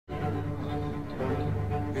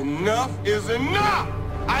Enough is enough!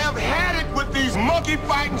 I have had it with these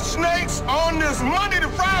monkey-fighting snakes on this Monday to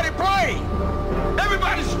Friday plane!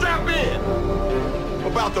 Everybody strap in!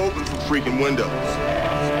 I'm about to open some freaking windows.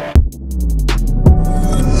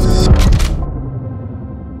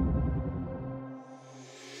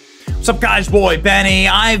 What's up, guys? Boy Benny.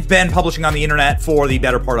 I've been publishing on the internet for the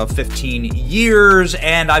better part of 15 years,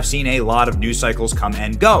 and I've seen a lot of news cycles come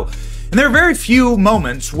and go. And there are very few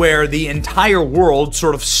moments where the entire world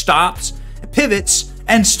sort of stops, pivots,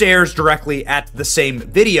 and stares directly at the same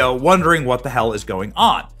video, wondering what the hell is going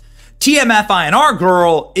on. TMFINR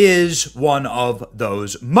girl is one of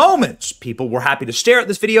those moments. People were happy to stare at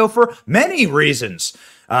this video for many reasons.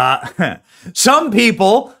 Some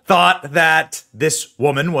people thought that this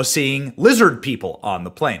woman was seeing lizard people on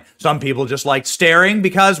the plane. Some people just liked staring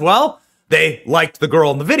because, well, they liked the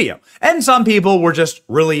girl in the video. And some people were just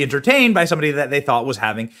really entertained by somebody that they thought was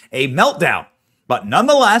having a meltdown. But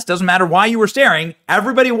nonetheless, doesn't matter why you were staring,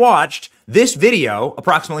 everybody watched this video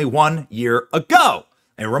approximately 1 year ago.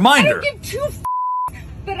 A reminder. I don't give two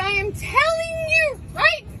but I am telling you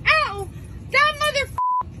right now, that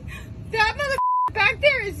mother back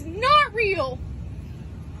there is not real.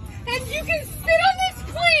 And you can sit on this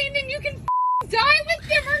plane and you can die with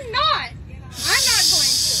them or not. I'm not going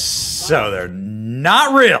to. So they're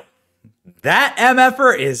not real. That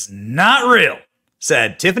MFer is not real,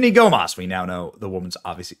 said Tiffany Gomez. We now know the woman's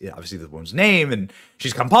obviously the woman's name, and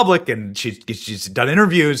she's come public and she's done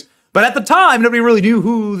interviews. But at the time, nobody really knew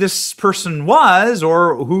who this person was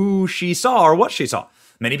or who she saw or what she saw.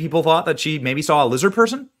 Many people thought that she maybe saw a lizard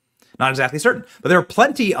person. Not exactly certain. But there are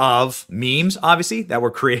plenty of memes, obviously, that were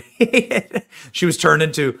created. She was turned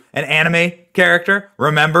into an anime character.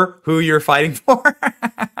 Remember who you're fighting for?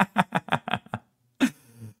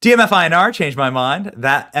 TMFINR changed my mind.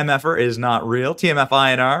 That MFer is not real.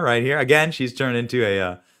 TMFINR right here. Again, she's turned into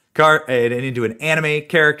into an anime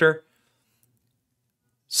character.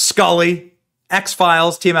 Scully,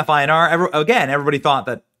 X-Files, TMFINR. Again, everybody thought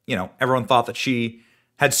that, everyone thought that she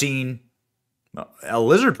had seen a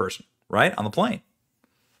lizard person, right, on the plane.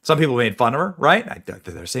 Some people made fun of her, right? They're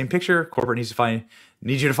the same picture. Corporate needs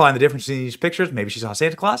you to find the difference in these pictures. Maybe she saw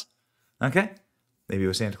Santa Claus. Okay. Maybe it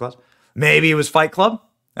was Santa Claus. Maybe it was Fight Club.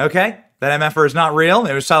 Okay. That MFer is not real.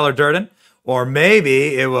 Maybe it was Tyler Durden. Or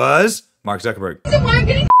maybe it was Mark Zuckerberg. So I'm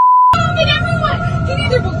getting and everyone can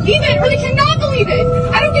either believe it or they cannot believe it.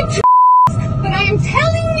 I don't give two but I am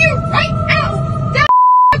telling you right now that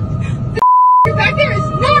the back there is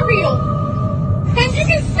not real. And you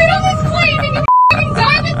can sit on this plane and you can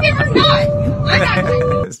die with them or not. I'm not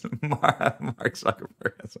going. Mark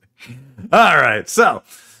Zuckerberg. All right. So,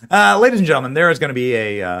 ladies and gentlemen, there is going to be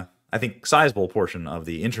a, I think, sizable portion of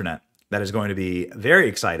the internet that is going to be very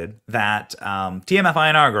excited that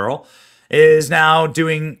TMFINR girl is now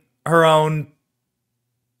doing her own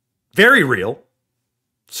very real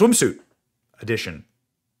swimsuit edition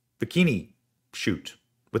bikini shoot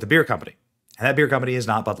with a beer company. And that beer company is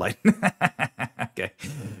not Bud Light. Okay.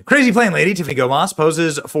 Crazy plane lady Tiffany Gomez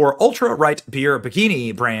poses for ultra-right beer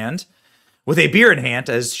bikini brand with a beer in hand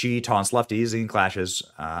as she taunts lefties and clashes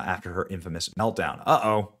after her infamous meltdown.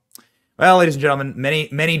 Uh-oh. Well, ladies and gentlemen,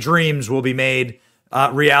 many dreams will be made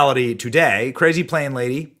reality today. Crazy plane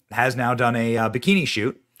lady has now done a bikini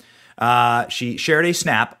shoot. She shared a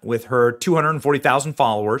snap with her 240,000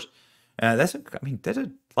 followers. That's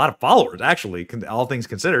a lot of followers, actually, all things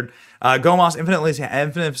considered. Gomez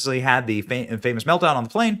infamously had the famous meltdown on the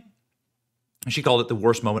plane. She called it the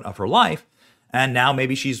worst moment of her life. And now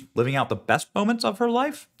maybe she's living out the best moments of her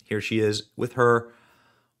life. Here she is with her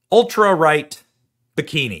ultra-right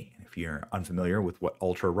bikini. If you're unfamiliar with what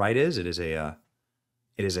ultra-right is, it is a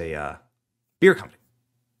beer company.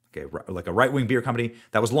 Okay, like a right-wing beer company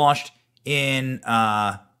that was launched in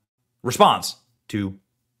response to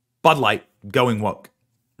Bud Light going woke,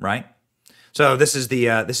 right? So this is the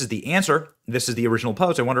answer. This is the original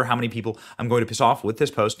post. I wonder how many people I'm going to piss off with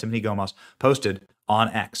this post. Tiffany Gomez posted on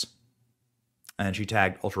X, and she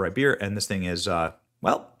tagged ultra-right beer, and this thing is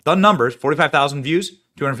well done numbers: 45,000 views,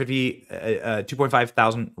 2.5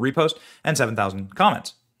 thousand reposts, and 7,000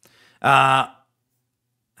 comments.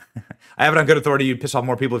 I have it on good authority you'd piss off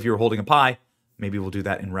more people if you were holding a pie. Maybe we'll do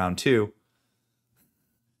that in round 2.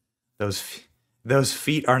 Those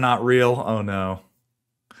feet are not real. Oh, no.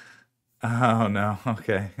 Oh, no.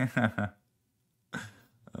 Okay.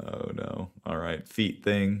 Oh, no. All right. Feet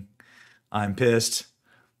thing. I'm pissed.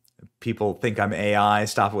 People think I'm AI.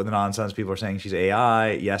 Stop it with the nonsense. People are saying she's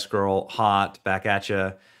AI. Yes, girl. Hot. Back at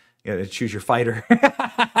ya. You gotta choose your fighter.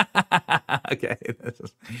 Okay,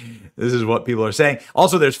 this is what people are saying.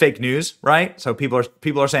 Also, there's fake news, right? So people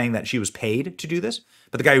are saying that she was paid to do this,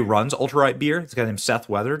 but the guy who runs Ultralight Beer, this guy named Seth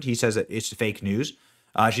Weathered, he says that it's fake news.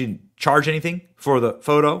 She didn't charge anything for the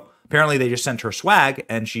photo. Apparently, they just sent her swag,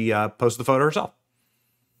 and she posted the photo herself.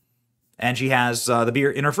 And she has the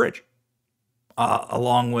beer in her fridge,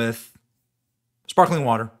 along with sparkling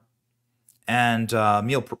water and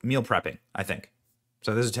meal prepping, I think.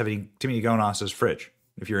 So this is Tiffany Gonos's fridge,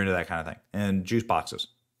 if you're into that kind of thing, and juice boxes.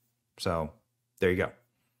 So there you go.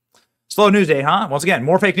 Slow news day, huh? Once again,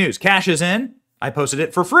 more fake news. Cash is in. I posted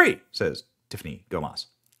it for free, says Tiffany Gomas.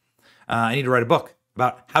 I need to write a book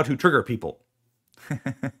about how to trigger people.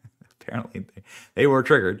 Apparently, they were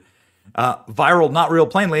triggered. Viral, not real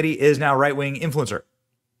plain lady is now right-wing influencer.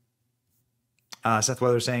 Seth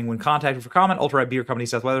Weather saying, when contacted for comment, Ultralight Beer Company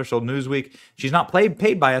Seth Weather told Newsweek, she's not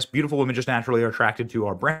paid by us. Beautiful women just naturally are attracted to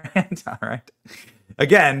our brand. All right.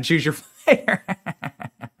 Again, choose your player.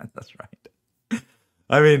 That's right.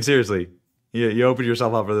 I mean, seriously, you opened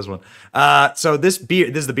yourself up for this one. So this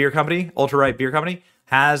is the beer company, Ultralight Beer Company,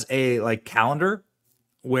 has a calendar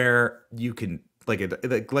where you can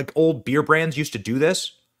like old beer brands used to do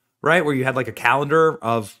this, right? Where you had like a calendar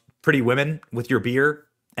of pretty women with your beer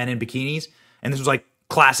and in bikinis. And this was like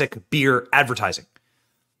classic beer advertising.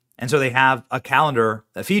 And so they have a calendar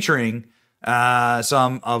featuring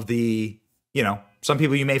some of the, some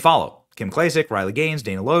people you may follow. Kim Klasick, Riley Gaines,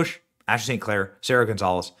 Dana Loesch, Ashley St. Clair, Sarah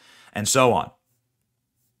Gonzalez, and so on.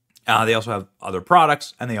 They also have other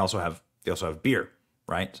products, and they also have beer,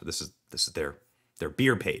 right? So this is their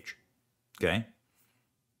beer page. Okay.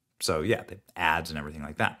 So yeah, the ads and everything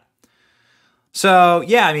like that. So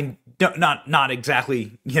yeah, I mean, not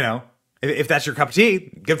exactly, if that's your cup of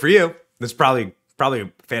tea, good for you. This is probably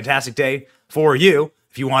a fantastic day for you.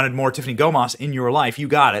 If you wanted more Tiffany Gomas in your life, you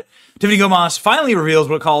got it. Tiffany Gomas finally reveals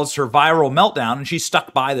what it calls her viral meltdown, and she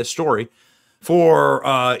stuck by this story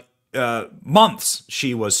for months.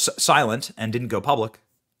 She was silent and didn't go public,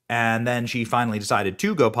 and then she finally decided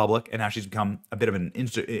to go public, and now she's become a bit of an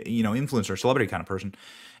influencer, celebrity kind of person.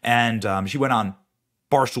 And she went on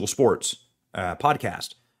Barstool Sports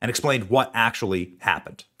podcast and explained what actually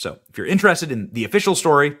happened. So if you're interested in the official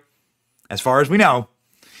story, as far as we know,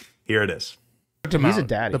 here it is. He's a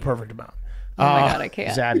daddy. The perfect amount. Oh my God, I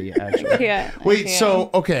can't. Zaddy, actually. Yeah. Wait, so,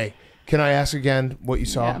 okay. Can I ask again what you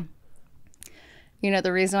saw? Yeah.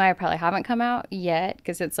 The reason why I probably haven't come out yet,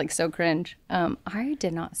 because it's like so cringe, I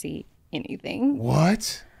did not see anything.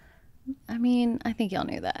 What? I mean, I think y'all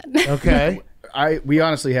knew that. Okay. We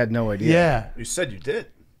honestly had no idea. Yeah. You said you did.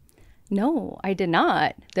 No, I did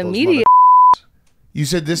not. The Those media. You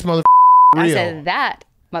said this mother real. I said that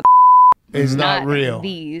mother is not real.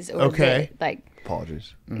 These. Or Okay.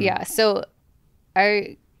 Apologies. Yeah. So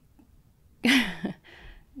I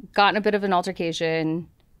got in a bit of an altercation.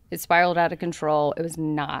 It spiraled out of control. It was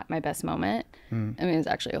not my best moment. I mean, it was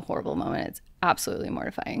actually a horrible moment. It's absolutely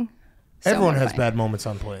mortifying. So Everyone has mortifying. bad moments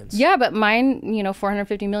on planes. Yeah, but mine,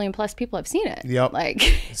 450 million plus people have seen it. Yep.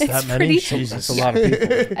 It's that many? pretty. Jesus. That's a lot of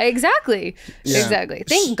people. Exactly. Yeah. Exactly.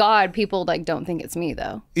 Thank God people don't think it's me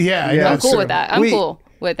though. Yeah. I Yeah, know. I'm cool So- with that. I'm Wait, cool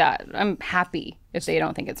with that. I'm happy if they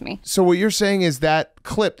don't think it's me. So what you're saying is that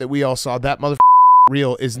clip that we all saw, that mother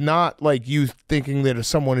real, is not like you thinking that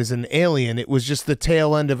someone is an alien. It was just the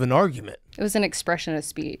tail end of an argument. It was an expression of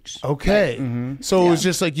speech. Okay. So it was Yeah.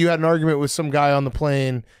 just like you had an argument with some guy on the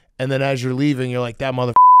plane, and then as you're leaving, you're like, that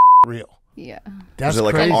mother real. Yeah. That's Is it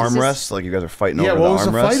like crazy. an arm Just- wrest? Like you guys are fighting Yeah, over what the was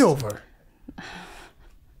the arm fight rest? over?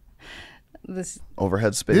 This.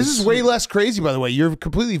 Overhead space. This is way less crazy, by the way. You're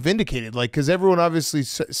completely vindicated. Because everyone obviously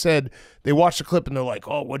said they watched the clip and they're like,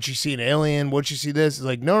 oh, what'd she see, an alien? What'd she see this? It's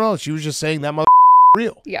like, no, she was just saying that mother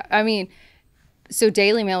real. Yeah. I mean, so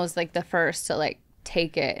Daily Mail was the first to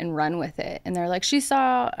take it and run with it. And they're like, she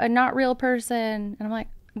saw a not real person. And I'm like,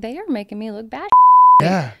 they are making me look bad.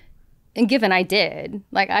 Yeah. And given I did,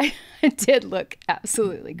 I did look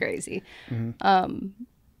absolutely crazy.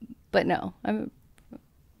 But no, I'm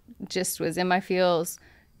just was in my feels,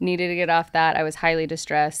 needed to get off that. I was highly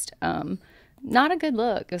distressed. Not a good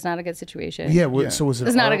look. It was not a good situation. Yeah. So was it?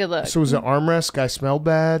 It's not a good look. So was it armrest? Guy smelled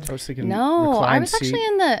bad. I was thinking No, I reclined was actually seat.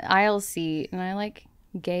 in the aisle seat, and I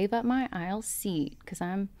gave up my aisle seat because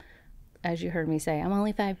I'm, as you heard me say, I'm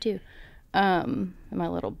only 5'2". In my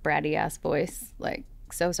little bratty ass voice,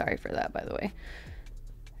 so sorry for that, by the way.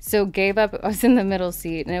 So gave up. I was in the middle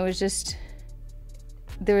seat, and there was just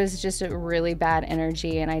a really bad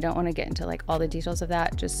energy, and I don't want to get into all the details of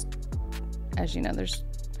that. Just as you know, it's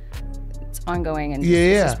ongoing, and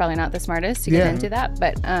this is probably not the smartest to get into that,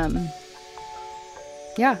 but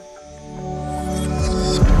yeah,